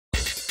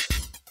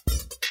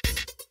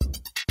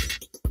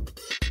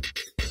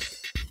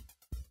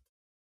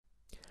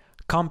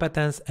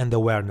Competence and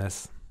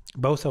awareness,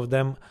 both of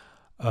them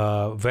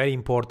very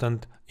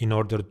important in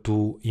order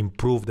to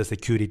improve the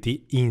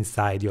security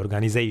inside the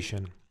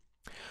organization.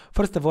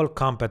 First of all,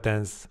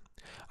 competence.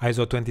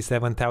 ISO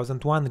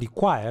 27001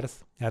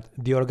 requires that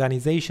the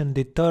organization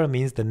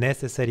determines the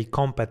necessary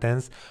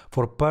competence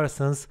for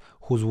persons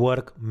whose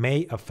work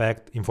may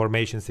affect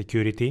information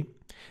security.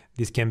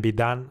 This can be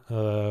done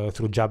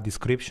through job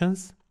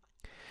descriptions.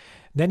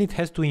 Then it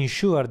has to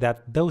ensure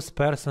that those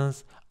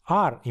persons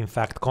are in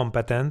fact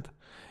competent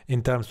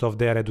in terms of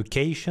their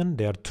education,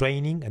 their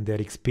training, and their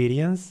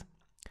experience.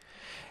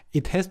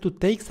 It has to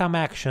take some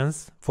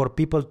actions for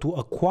people to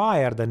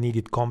acquire the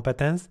needed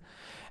competence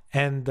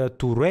and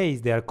to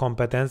raise their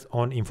competence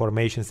on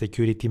information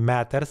security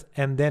matters,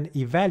 and then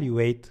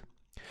evaluate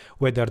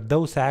whether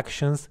those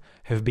actions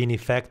have been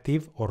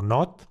effective or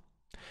not.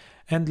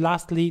 And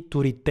lastly,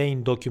 to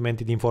retain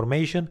documented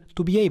information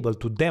to be able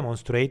to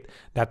demonstrate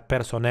that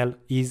personnel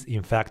is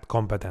in fact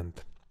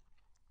competent.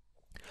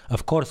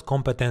 Of course,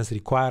 competence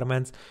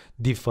requirements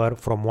differ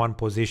from one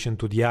position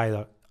to the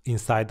other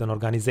inside an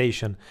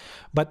organization,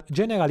 but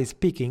generally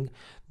speaking,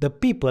 the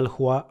people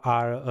who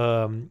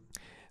are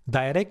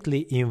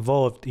directly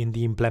involved in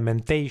the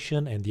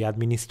implementation and the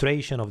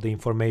administration of the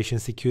information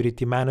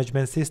security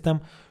management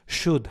system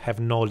should have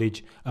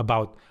knowledge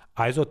about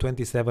ISO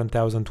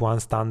 27001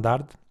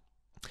 standard.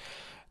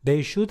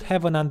 They should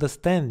have an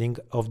understanding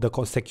of the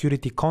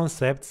security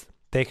concepts,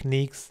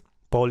 techniques,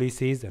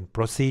 policies, and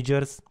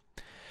procedures.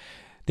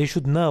 They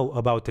should know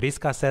about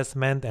risk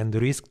assessment and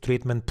risk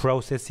treatment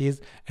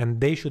processes,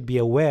 and they should be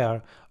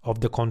aware of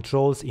the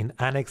controls in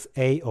Annex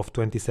A of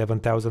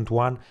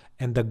 27001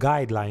 and the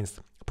guidelines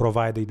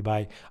provided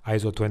by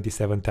ISO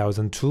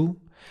 27002,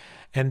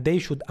 and they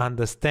should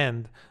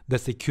understand the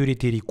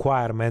security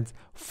requirements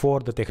for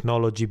the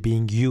technology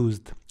being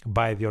used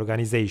by the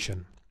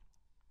organization.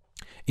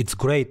 It's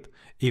great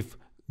if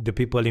the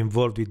people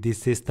involved with this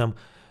system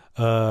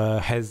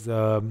has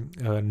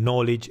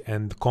knowledge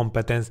and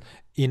competence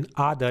in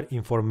other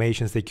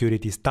information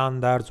security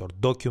standards or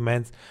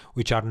documents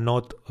which are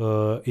not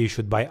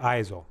issued by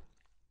ISO.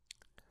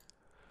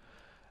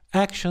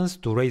 Actions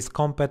to raise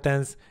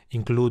competence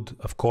include,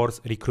 of course,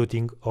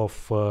 recruiting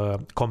of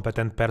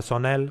competent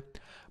personnel,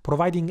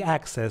 providing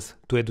access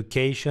to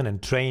education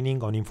and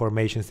training on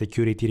information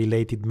security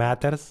related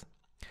matters,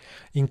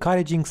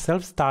 encouraging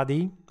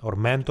self-study or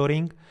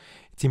mentoring.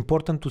 It's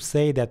important to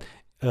say that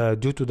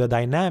due to the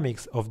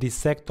dynamics of this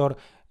sector,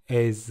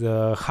 is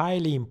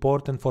highly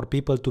important for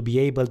people to be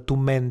able to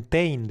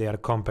maintain their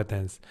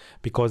competence,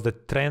 because the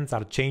trends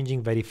are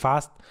changing very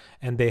fast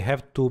and they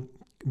have to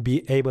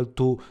be able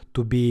to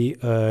be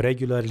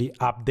regularly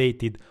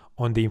updated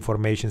on the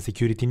information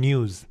security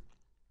news.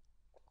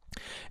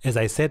 As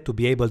I said, to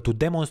be able to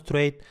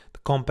demonstrate the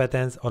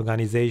competence,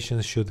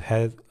 organizations should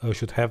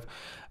have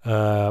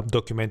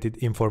documented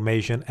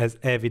information as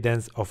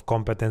evidence of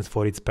competence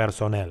for its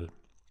personnel.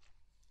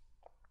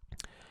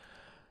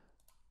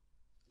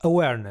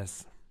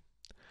 Awareness.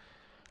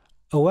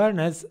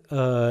 Awareness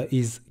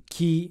is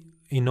key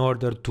in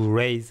order to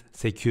raise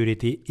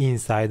security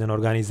inside an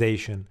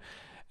organization.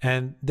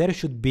 And there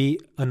should be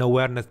an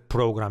awareness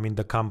program in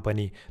the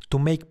company to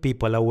make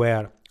people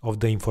aware of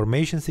the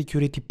information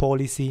security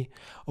policy,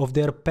 of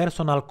their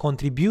personal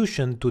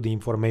contribution to the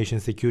information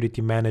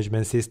security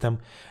management system,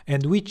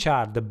 and which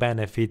are the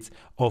benefits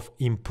of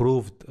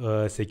improved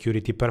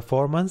security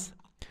performance.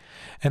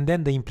 And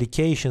then the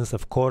implications,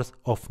 of course,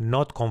 of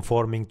not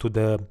conforming to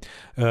the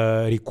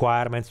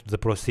requirements, to the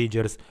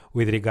procedures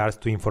with regards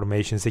to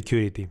information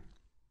security.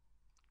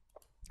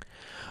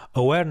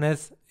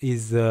 Awareness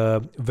is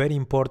very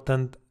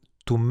important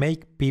to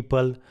make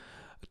people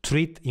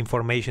treat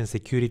information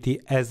security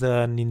as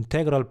an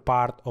integral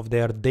part of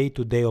their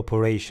day-to-day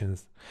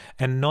operations,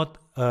 and not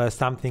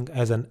something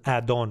as an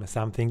add-on,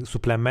 something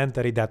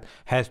supplementary that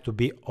has to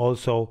be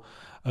also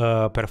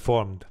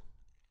performed.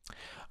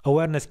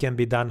 Awareness can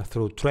be done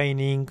through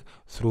training,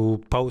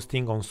 through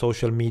posting on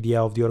social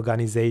media of the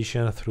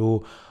organization,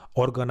 through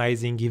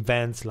organizing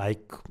events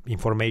like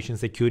Information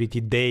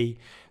Security Day,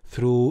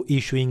 through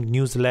issuing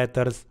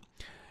newsletters.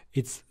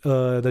 It's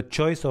the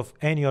choice of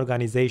any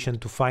organization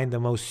to find the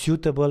most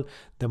suitable,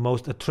 the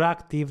most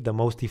attractive, the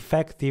most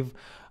effective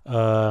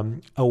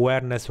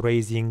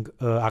awareness-raising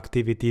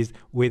activities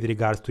with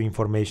regards to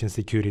information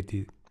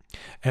security.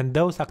 And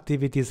those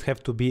activities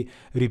have to be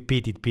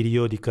repeated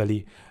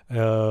periodically,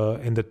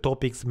 and the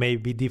topics may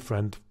be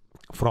different,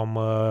 from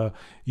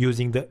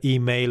using the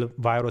email,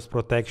 virus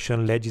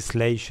protection,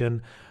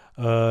 legislation,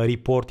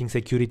 reporting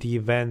security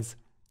events.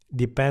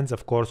 Depends,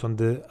 of course, on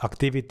the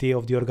activity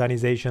of the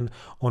organization,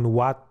 on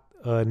what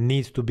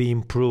needs to be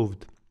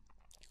improved.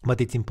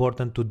 But it's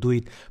important to do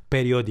it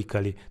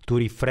periodically to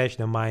refresh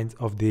the minds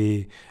of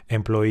the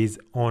employees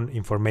on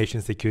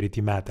information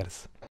security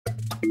matters.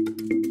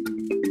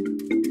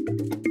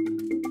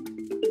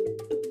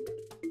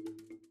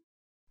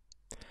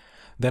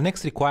 The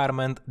next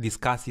requirement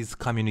discusses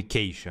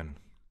communication.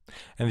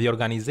 and the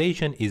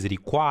organization is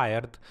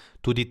required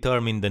to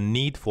determine the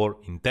need for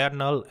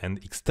internal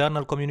and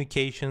external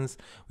communications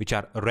which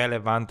are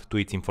relevant to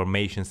its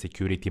information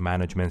security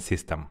management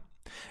system.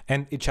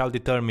 And it shall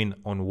determine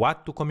on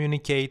what to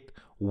communicate,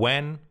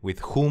 when, with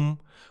whom,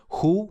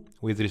 who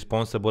is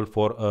responsible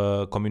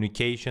for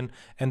communication,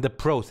 and the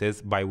process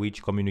by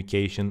which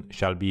communication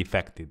shall be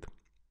effected.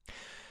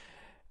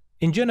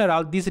 In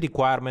general, this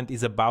requirement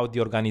is about the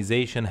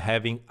organization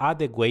having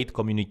adequate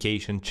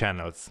communication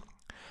channels.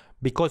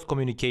 Because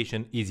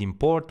communication is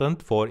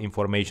important for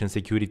information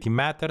security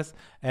matters,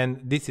 and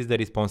this is the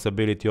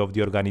responsibility of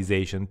the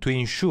organization to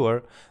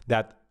ensure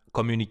that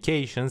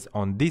communications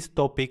on this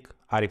topic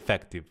are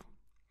effective.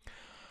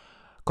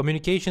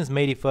 Communications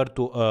may refer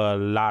to a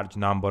large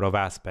number of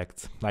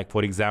aspects, like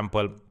for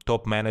example,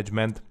 top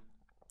management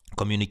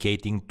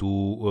communicating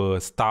to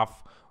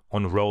staff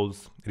on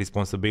roles,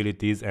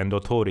 responsibilities, and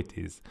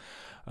authorities.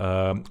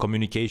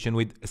 Communication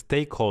with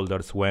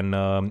stakeholders when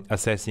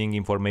assessing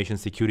information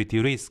security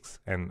risks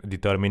and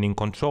determining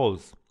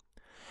controls.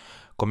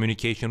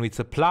 Communication with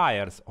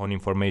suppliers on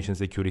information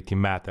security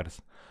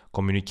matters.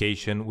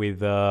 Communication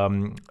with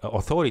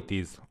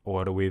authorities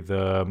or with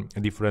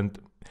different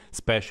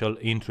special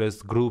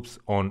interest groups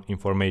on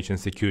information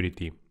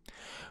security.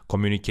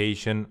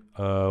 Communication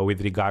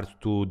with regards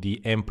to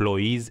the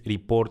employees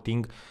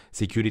reporting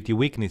security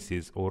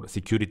weaknesses or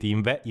security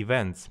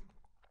events.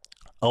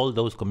 All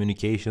those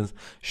communications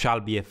shall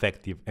be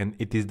effective, and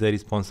it is the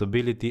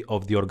responsibility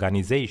of the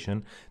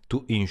organization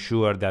to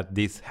ensure that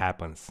this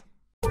happens.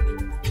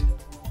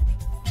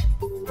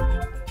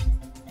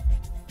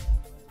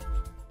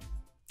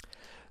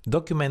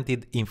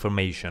 Documented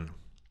information.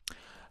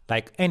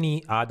 Like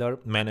any other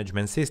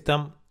management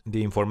system,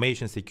 the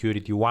information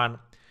security one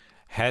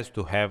has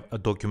to have a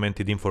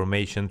documented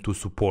information to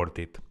support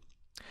it.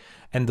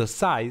 And the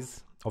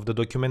size of the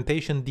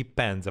documentation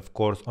depends, of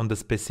course, on the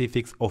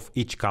specifics of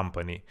each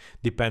company,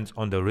 depends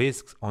on the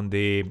risks, on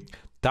the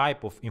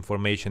type of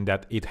information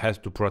that it has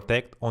to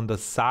protect, on the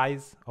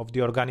size of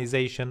the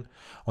organization,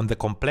 on the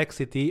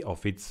complexity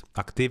of its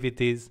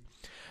activities,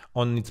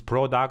 on its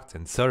products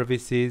and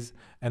services,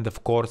 and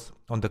of course,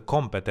 on the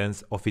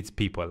competence of its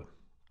people.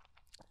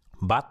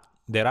 But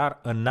there are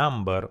a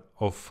number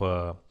of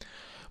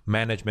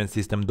management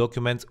system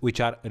documents which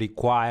are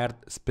required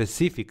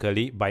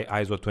specifically by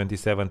ISO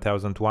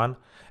 27001,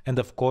 and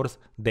of course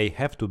they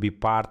have to be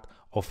part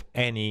of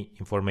any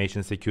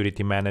information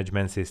security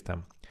management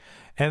system.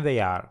 And they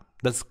are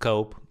the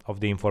scope of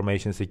the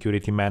information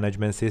security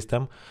management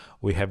system.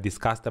 We have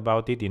discussed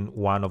about it in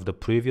one of the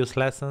previous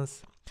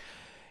lessons.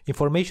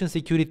 Information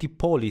security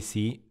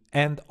policy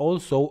and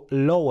also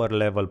lower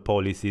level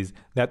policies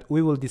that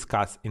we will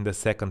discuss in the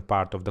second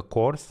part of the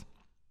course.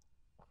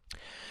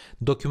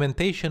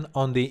 Documentation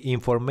on the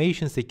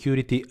information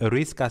security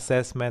risk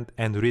assessment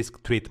and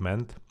risk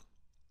treatment,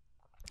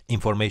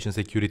 information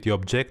security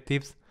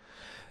objectives,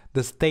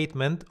 the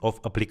statement of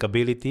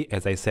applicability,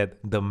 as I said,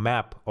 the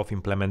map of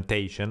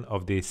implementation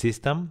of the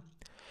system,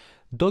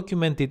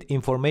 documented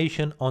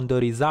information on the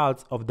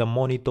results of the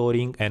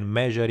monitoring and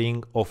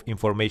measuring of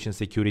information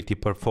security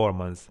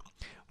performance.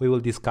 We will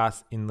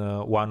discuss in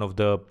one of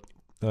the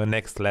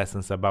next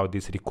lessons about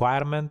this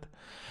requirement.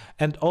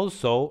 And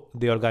also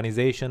the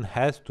organization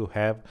has to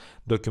have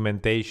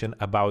documentation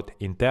about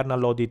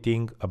internal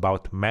auditing,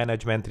 about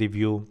management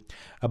review,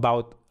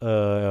 about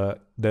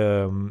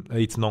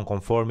its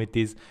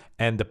non-conformities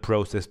and the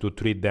process to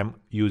treat them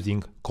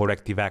using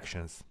corrective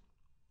actions.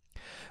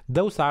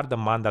 Those are the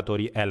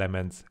mandatory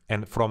elements,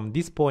 and from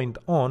this point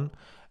on,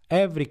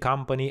 every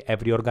company,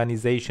 every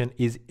organization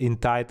is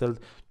entitled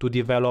to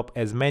develop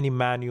as many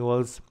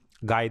manuals,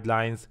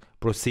 guidelines,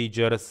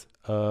 procedures,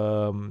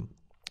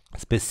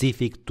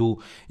 specific to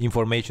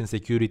information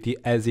security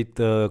as it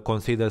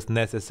considers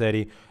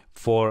necessary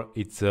for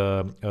its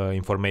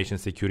information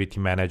security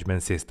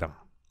management system.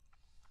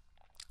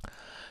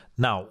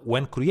 Now,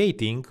 when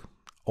creating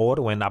or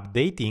when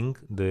updating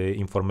the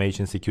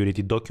information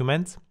security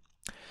documents,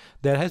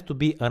 there has to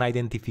be an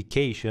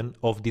identification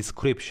of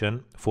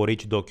description for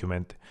each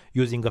document,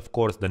 using, of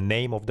course, the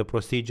name of the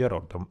procedure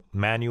or the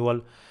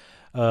manual,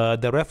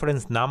 the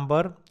reference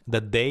number,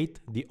 the date,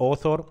 the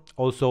author.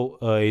 Also,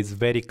 it's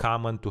very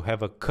common to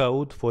have a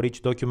code for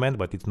each document,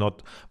 but it's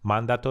not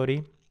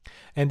mandatory.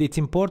 And it's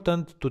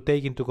important to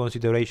take into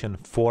consideration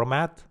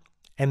format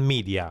and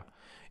media.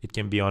 It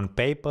can be on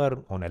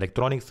paper, on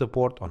electronic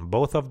support, on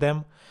both of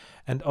them,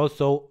 and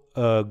also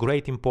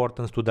great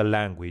importance to the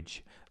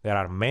language. There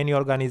are many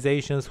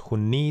organizations who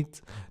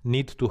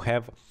need to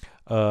have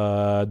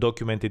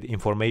documented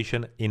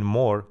information in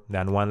more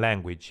than one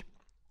language.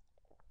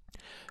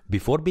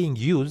 Before being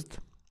used,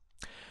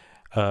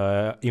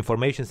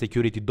 information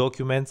security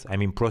documents, I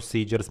mean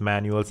procedures,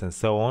 manuals, and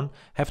so on,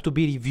 have to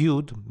be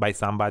reviewed by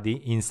somebody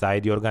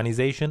inside the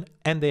organization,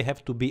 and they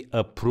have to be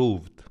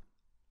approved.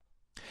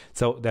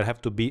 So there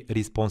have to be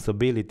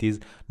responsibilities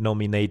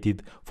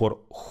nominated for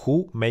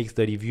who makes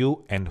the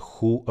review and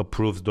who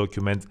approves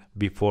documents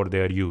before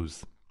their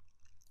use.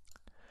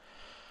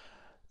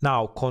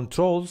 Now,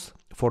 controls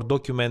for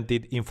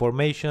documented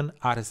information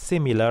are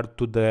similar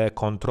to the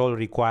control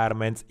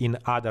requirements in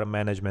other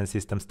management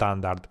system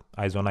standard,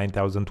 ISO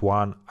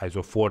 9001,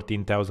 ISO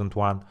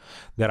 14001.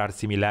 There are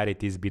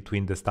similarities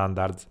between the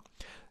standards.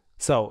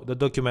 So the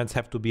documents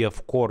have to be,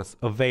 of course,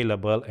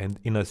 available and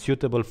in a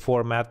suitable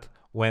format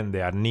when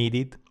they are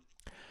needed.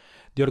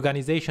 The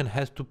organization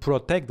has to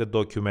protect the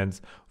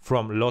documents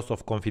from loss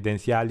of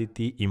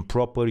confidentiality,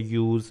 improper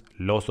use,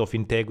 loss of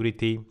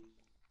integrity.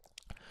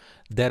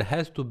 There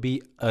has to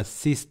be a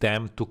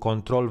system to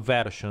control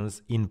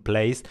versions in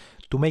place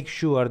to make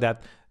sure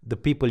that the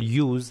people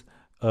use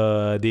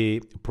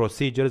the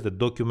procedures, the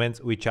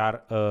documents which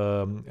are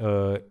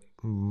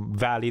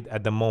valid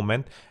at the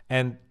moment,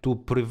 and to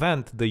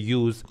prevent the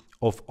use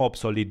of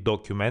obsolete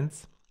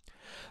documents.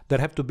 There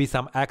have to be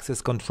some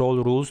access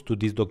control rules to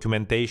this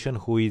documentation,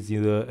 who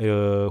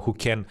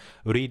can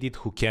read it,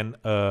 who can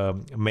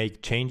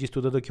make changes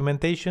to the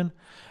documentation.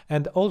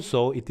 And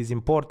also it is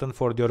important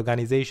for the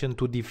organization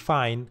to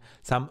define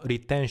some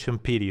retention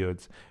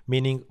periods,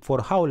 meaning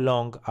for how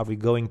long are we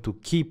going to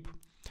keep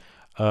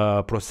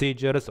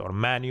procedures or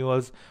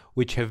manuals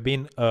which have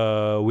been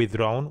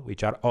withdrawn,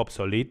 which are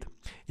obsolete.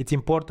 It's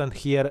important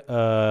here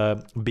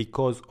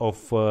because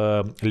of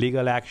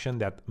legal action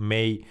that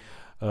may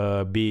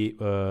be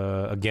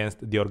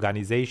against the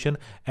organization,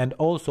 and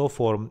also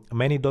for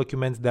many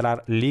documents there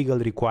are legal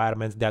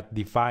requirements that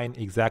define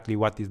exactly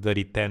what is the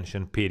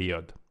retention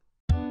period.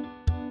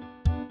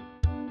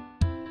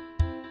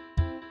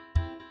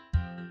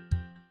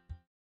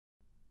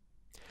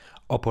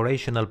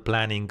 Operational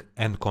planning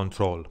and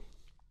control.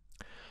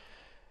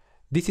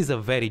 This is a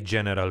very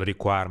general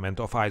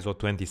requirement of ISO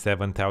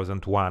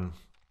 27001.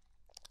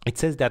 It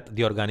says that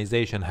the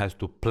organization has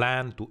to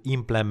plan, to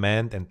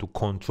implement, and to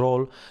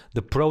control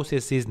the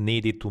processes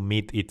needed to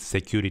meet its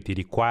security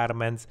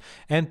requirements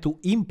and to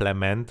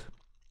implement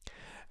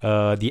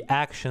the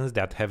actions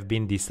that have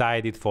been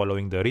decided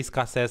following the risk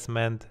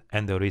assessment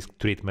and the risk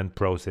treatment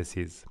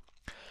processes.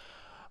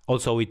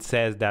 Also, it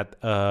says that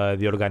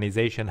the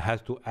organization has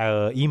to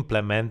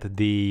implement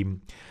the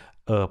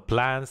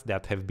plans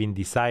that have been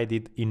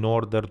decided in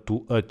order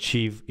to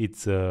achieve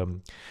its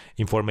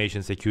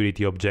information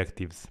security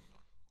objectives.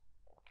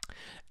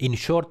 In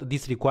short,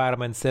 this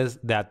requirement says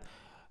that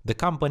the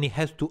company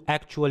has to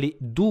actually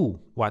do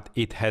what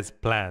it has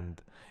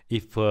planned.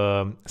 If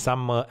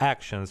some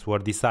actions were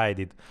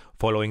decided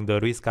following the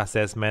risk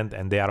assessment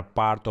and they are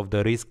part of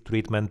the risk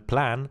treatment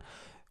plan,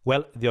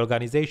 well, the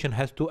organization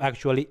has to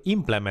actually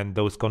implement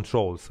those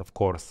controls, of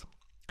course.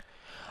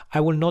 I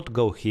will not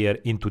go here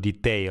into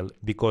detail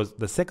because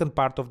the second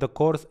part of the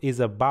course is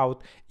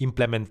about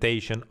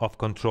implementation of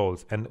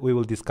controls, and we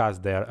will discuss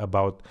there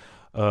about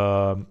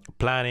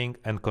planning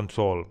and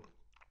control.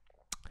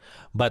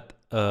 But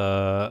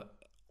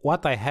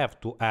what I have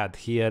to add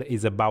here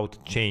is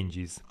about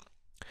changes.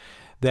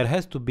 There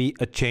has to be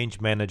a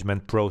change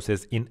management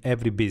process in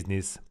every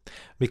business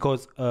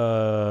because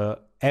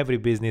every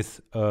business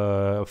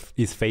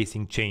is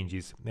facing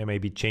changes. There may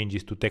be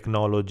changes to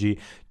technology,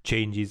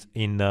 changes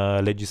in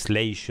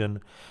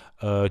legislation,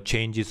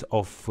 changes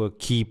of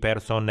key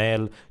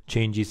personnel,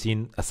 changes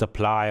in a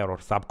supplier or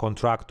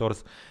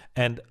subcontractors,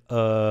 and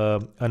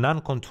an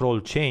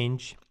uncontrolled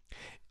change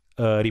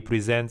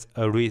represents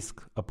a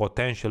risk, a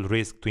potential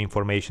risk to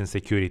information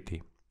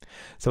security.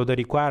 So the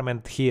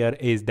requirement here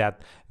is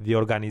that the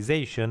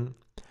organization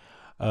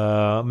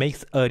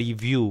makes a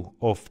review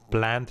of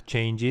planned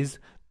changes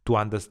to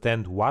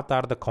understand what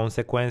are the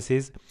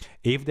consequences,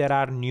 if there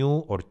are new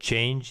or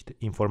changed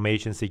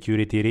information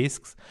security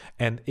risks,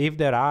 and if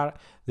there are,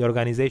 the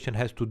organization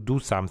has to do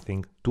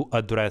something to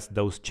address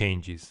those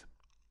changes.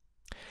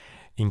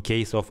 In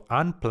case of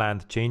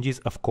unplanned changes,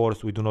 of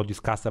course, we do not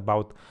discuss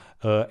about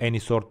any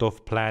sort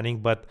of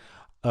planning, but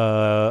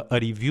a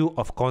review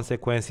of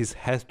consequences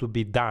has to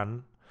be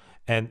done,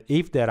 and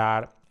if there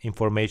are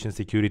information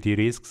security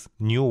risks,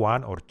 new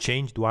one or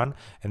changed one,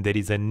 and there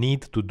is a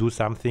need to do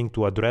something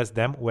to address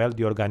them, well,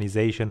 the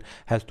organization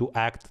has to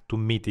act to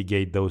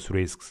mitigate those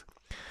risks.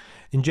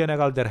 In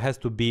general, there has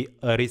to be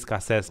a risk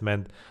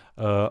assessment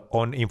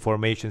on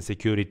information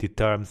security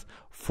terms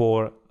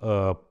for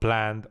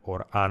planned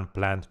or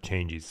unplanned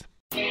changes.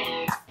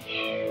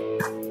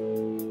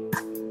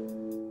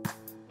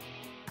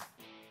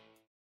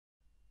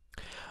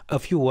 A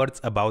few words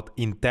about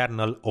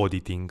internal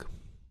auditing.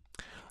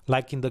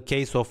 Like in the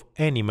case of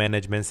any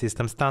management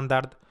system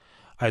standard,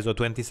 ISO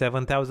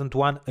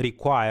 27001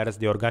 requires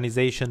the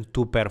organization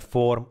to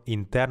perform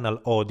internal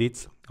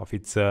audits of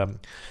its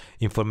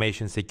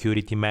information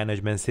security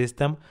management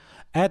system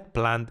at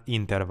planned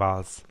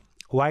intervals.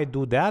 Why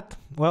do that?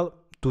 Well,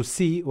 to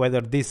see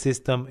whether this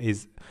system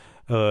is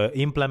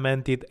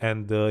implemented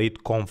and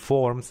it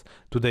conforms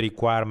to the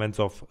requirements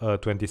of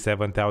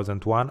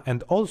 27001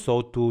 and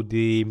also to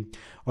the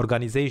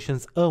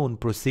organization's own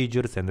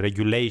procedures and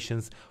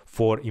regulations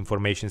for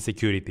information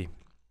security.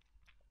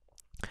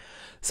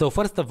 So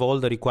first of all,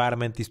 the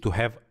requirement is to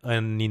have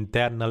an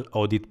internal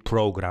audit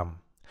program.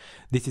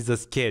 This is a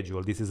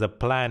schedule, this is a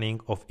planning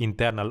of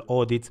internal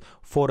audits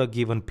for a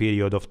given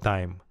period of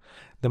time.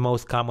 The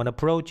most common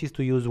approach is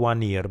to use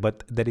 1 year,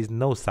 but there is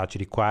no such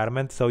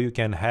requirement, so you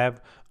can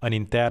have an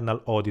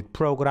internal audit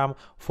program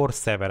for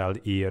several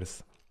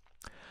years.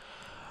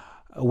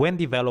 When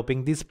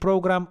developing this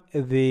program,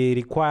 the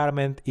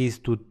requirement is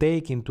to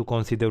take into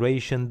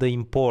consideration the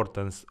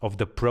importance of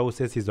the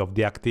processes of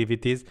the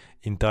activities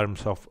in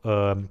terms of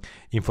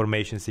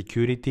information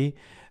security,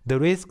 the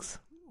risks.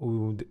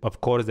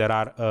 Of course, there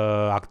are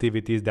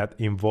activities that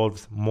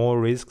involves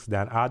more risks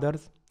than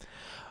others.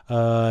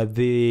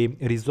 The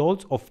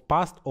results of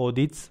past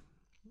audits,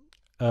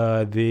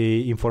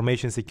 the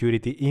information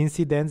security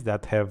incidents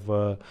that have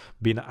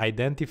been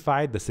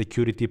identified, the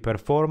security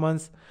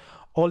performance.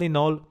 All in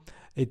all,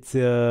 it's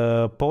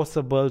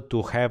possible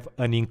to have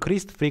an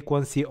increased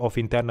frequency of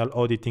internal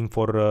auditing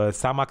for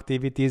some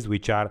activities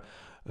which are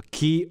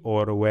key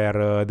or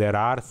where there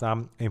are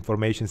some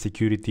information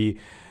security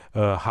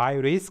high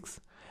risks,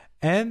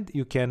 and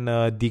you can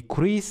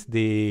decrease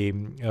the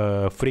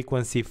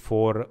frequency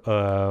for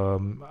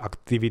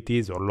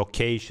activities or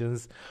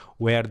locations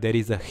where there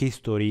is a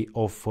history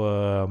of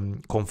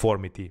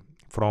conformity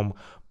from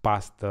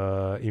past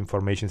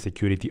information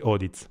security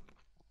audits.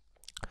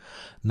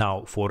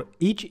 Now, for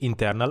each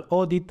internal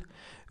audit,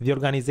 the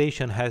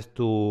organization has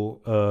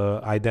to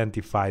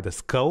identify the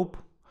scope,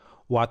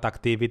 what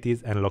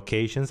activities and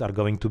locations are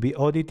going to be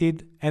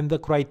audited, and the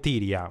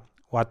criteria,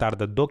 what are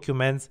the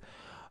documents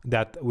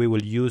that we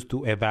will use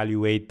to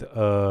evaluate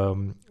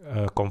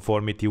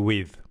conformity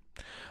with.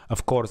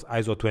 Of course,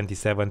 ISO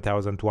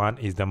 27001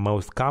 is the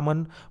most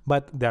common,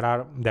 but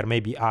there may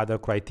be other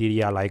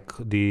criteria like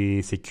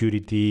the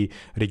security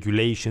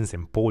regulations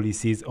and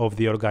policies of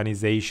the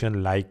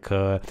organization, like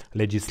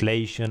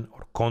legislation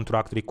or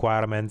contract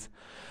requirements.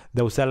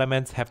 Those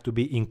elements have to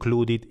be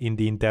included in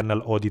the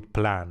internal audit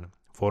plan.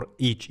 For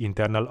each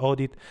internal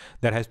audit,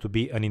 there has to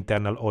be an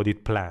internal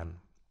audit plan.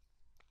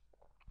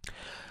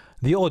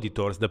 The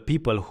auditors, the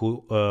people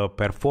who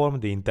perform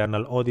the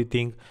internal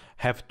auditing,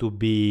 have to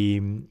be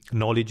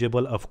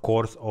knowledgeable, of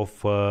course,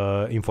 of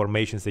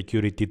information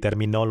security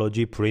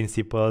terminology,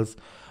 principles,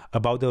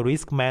 about the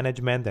risk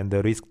management and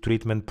the risk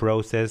treatment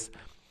process,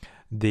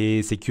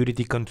 the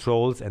security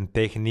controls and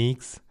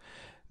techniques.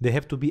 They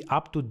have to be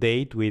up to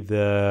date with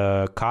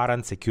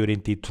current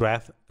security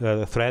threats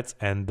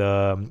and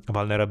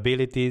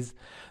vulnerabilities,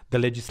 the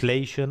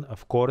legislation,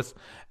 of course,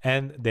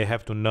 and they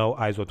have to know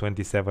ISO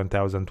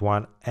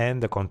 27001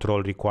 and the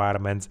control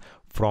requirements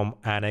from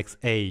Annex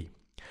A.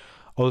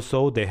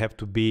 Also, they have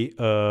to be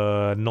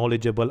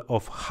knowledgeable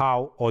of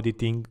how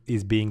auditing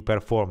is being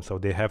performed. So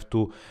they have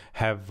to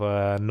have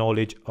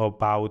knowledge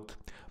about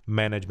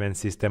management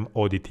system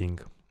auditing.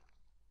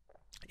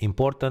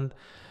 Important,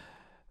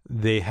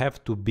 they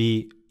have to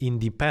be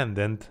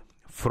independent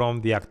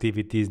from the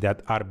activities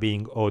that are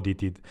being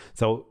audited.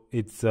 So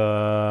it's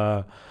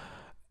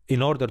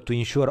in order to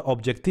ensure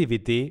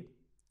objectivity,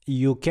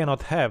 you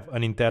cannot have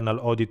an internal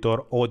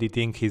auditor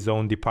auditing his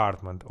own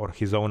department or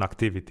his own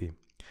activity.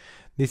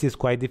 This is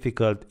quite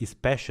difficult,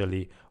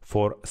 especially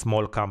for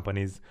small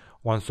companies.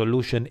 One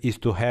solution is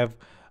to have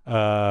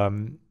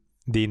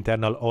the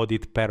internal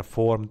audit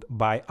performed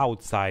by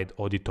outside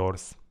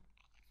auditors.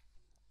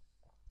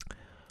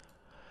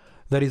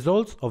 The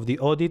results of the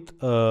audit,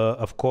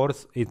 of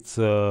course,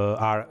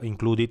 are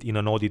included in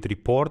an audit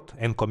report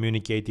and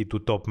communicated to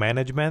top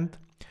management.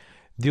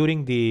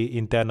 During the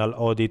internal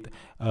audit,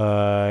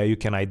 you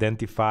can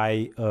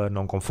identify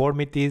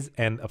non-conformities,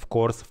 and of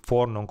course,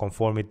 for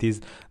non-conformities,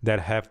 there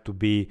have to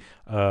be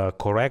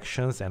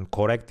corrections and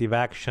corrective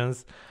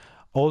actions.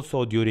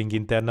 Also, during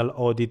internal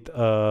audit,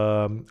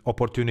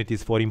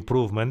 opportunities for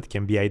improvement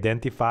can be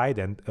identified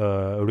and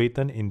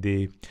written in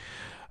the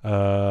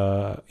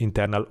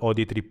internal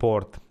audit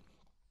report.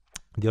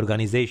 The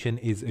organization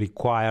is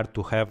required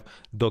to have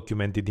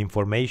documented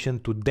information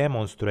to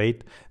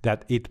demonstrate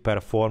that it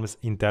performs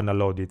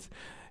internal audits.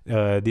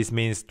 This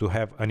means to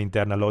have an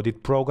internal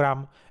audit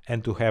program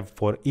and to have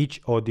for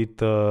each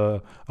audit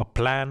a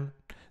plan,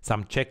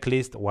 some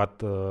checklist,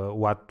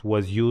 what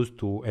was used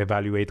to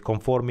evaluate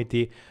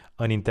conformity,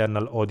 an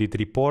internal audit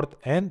report,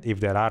 and if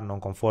there are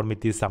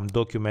non-conformities, some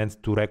documents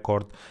to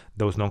record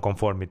those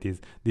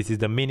non-conformities. This is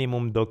the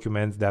minimum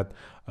documents that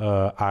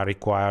are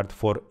required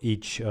for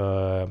each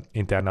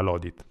internal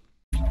audit.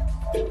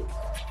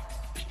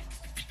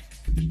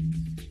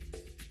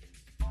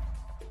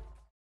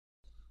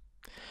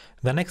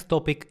 The next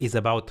topic is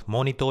about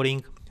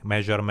monitoring,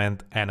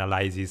 measurement,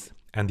 analysis,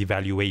 and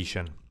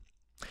evaluation.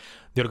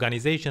 The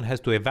organization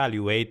has to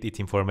evaluate its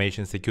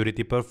information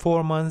security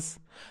performance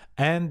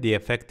and the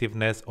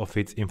effectiveness of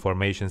its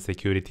information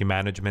security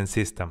management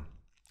system.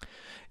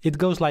 It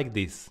goes like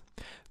this.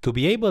 To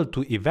be able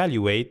to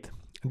evaluate,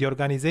 the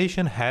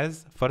organization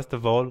has, first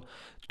of all,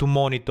 to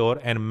monitor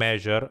and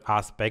measure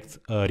aspects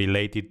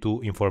related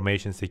to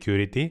information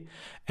security,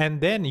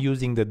 and then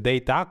using the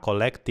data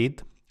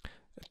collected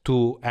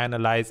to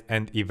analyze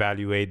and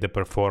evaluate the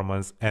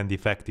performance and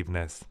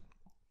effectiveness.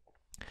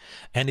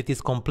 And it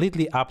is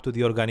completely up to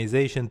the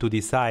organization to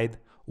decide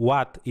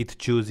what it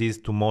chooses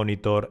to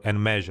monitor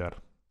and measure.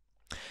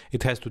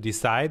 It has to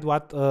decide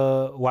what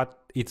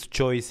its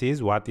choice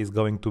is, what is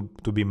going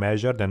to be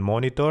measured and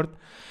monitored.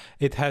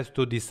 It has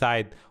to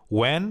decide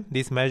when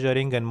this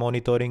measuring and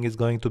monitoring is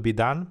going to be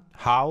done,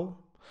 how,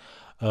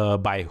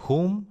 by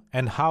whom,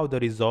 and how the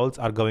results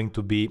are going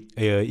to be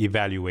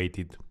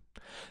evaluated.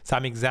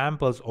 Some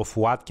examples of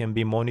what can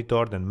be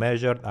monitored and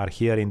measured are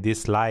here in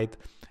this slide: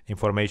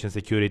 information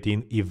security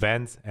in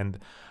events and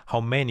how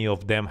many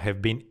of them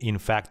have been in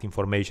fact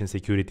information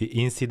security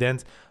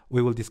incidents.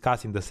 We will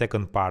discuss in the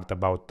second part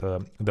about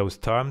those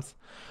terms.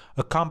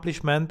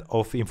 Accomplishment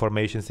of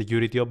information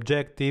security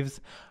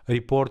objectives,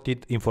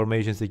 reported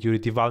information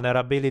security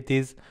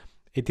vulnerabilities.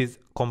 It is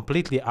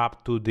completely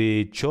up to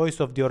the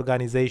choice of the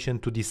organization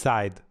to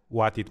decide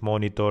what it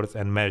monitors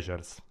and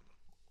measures.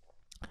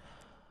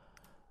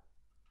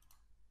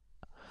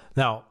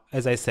 Now,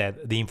 as I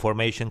said, the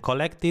information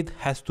collected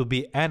has to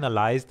be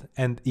analyzed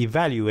and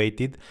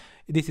evaluated.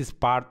 This is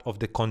part of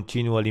the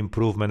continual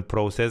improvement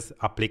process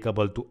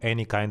applicable to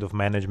any kind of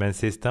management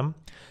system.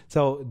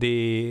 So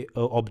the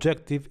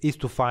objective is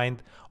to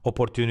find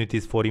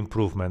opportunities for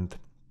improvement.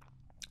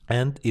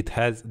 And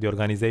the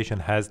organization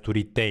has to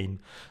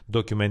retain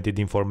documented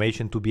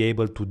information to be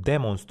able to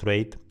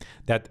demonstrate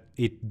that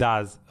it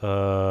does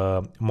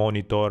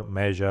monitor,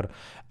 measure,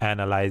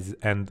 analyze,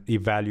 and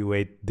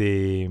evaluate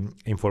the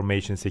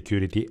information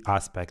security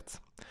aspects.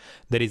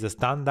 There is a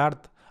standard,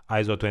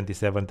 ISO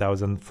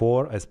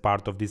 27004, as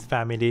part of this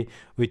family,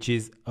 which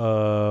is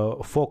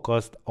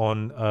focused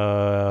on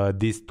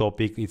this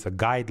topic. It's a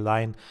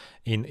guideline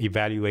in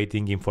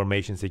evaluating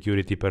information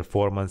security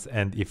performance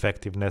and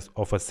effectiveness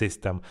of a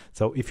system.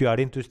 So if you are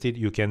interested,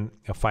 you can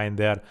find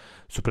there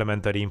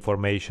supplementary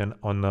information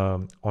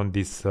on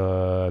this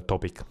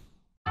topic.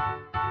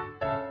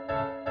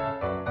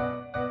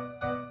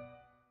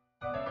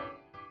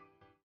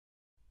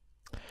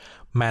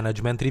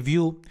 Management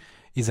review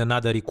is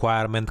another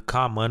requirement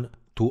common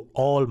to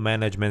all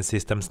management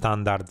system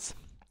standards.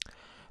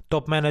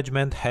 Top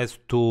management has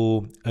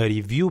to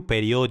review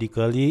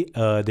periodically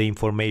the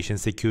information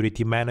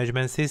security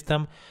management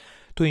system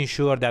to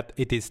ensure that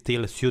it is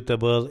still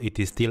suitable, it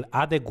is still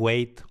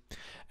adequate,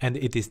 and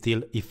it is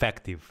still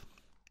effective.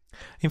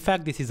 In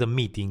fact, this is a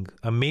meeting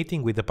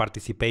with the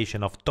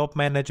participation of top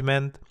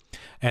management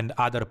and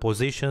other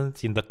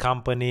positions in the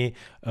company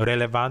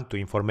relevant to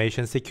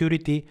information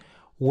security,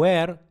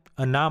 where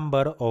a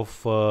number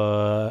of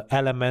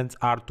elements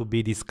are to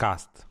be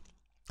discussed.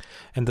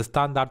 And the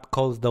standard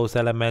calls those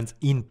elements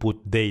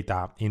input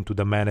data into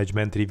the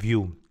management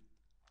review.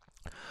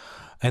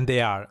 And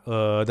they are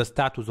the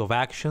status of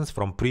actions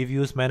from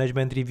previous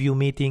management review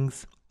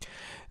meetings,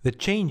 the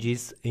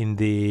changes in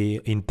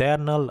the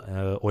internal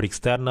or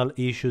external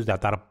issues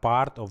that are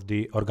part of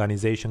the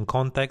organization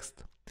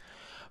context,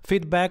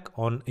 feedback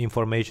on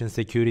information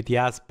security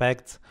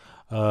aspects,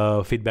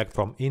 feedback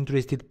from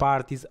interested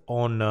parties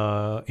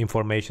on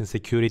information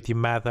security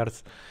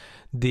matters,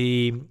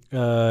 the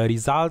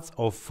results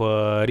of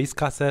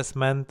risk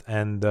assessment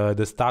and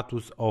the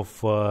status of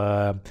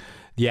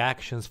the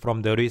actions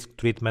from the risk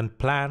treatment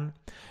plan,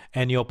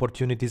 any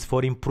opportunities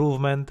for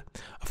improvement.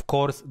 Of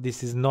course,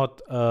 this is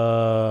not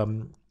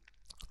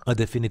a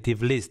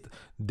definitive list.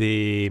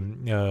 The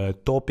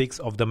topics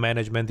of the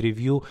management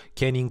review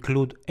can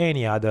include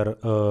any other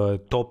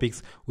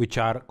topics which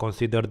are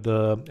considered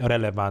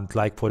relevant,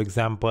 like for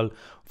example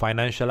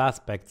financial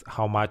aspects.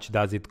 How much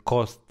does it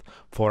cost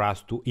for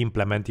us to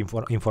implement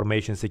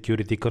information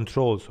security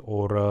controls,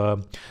 or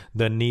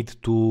the need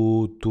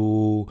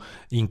to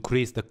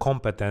increase the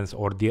competence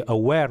or the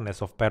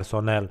awareness of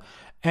personnel.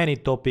 Any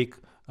topic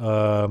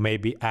may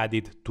be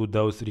added to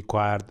those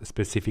required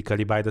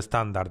specifically by the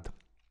standard.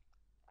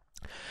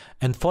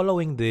 And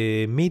following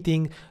the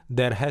meeting,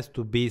 there has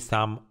to be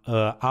some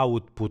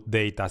output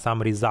data,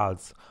 some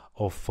results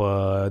of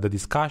the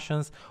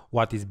discussions,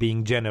 what is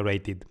being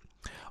generated.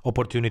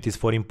 Opportunities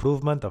for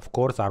improvement, of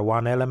course, are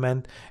one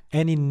element.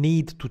 Any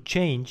need to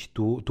change,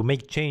 to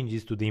make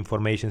changes to the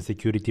information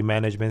security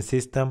management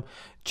system,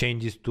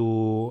 changes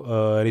to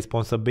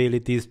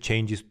responsibilities,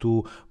 changes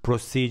to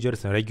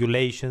procedures and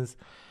regulations.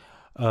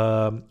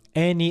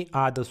 Any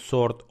other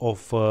sort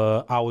of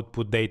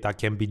output data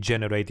can be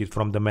generated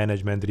from the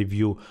management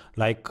review,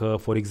 like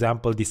for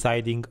example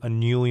deciding a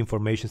new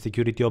information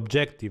security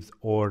objectives,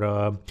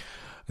 or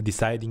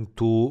deciding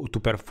to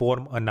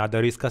perform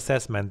another risk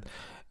assessment.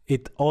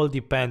 It all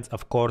depends,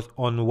 of course,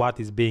 on what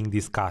is being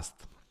discussed.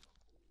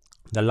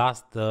 The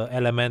last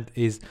element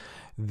is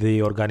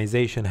the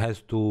organization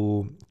has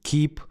to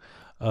keep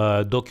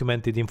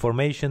documented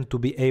information to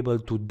be able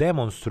to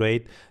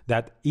demonstrate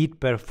that it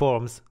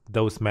performs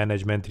those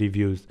management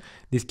reviews.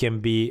 This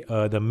can be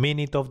the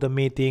minute of the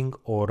meeting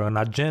or an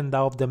agenda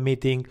of the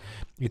meeting.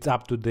 It's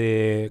up to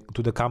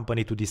the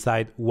company to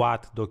decide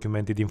what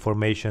documented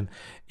information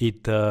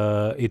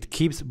it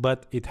keeps,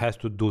 but it has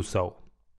to do so.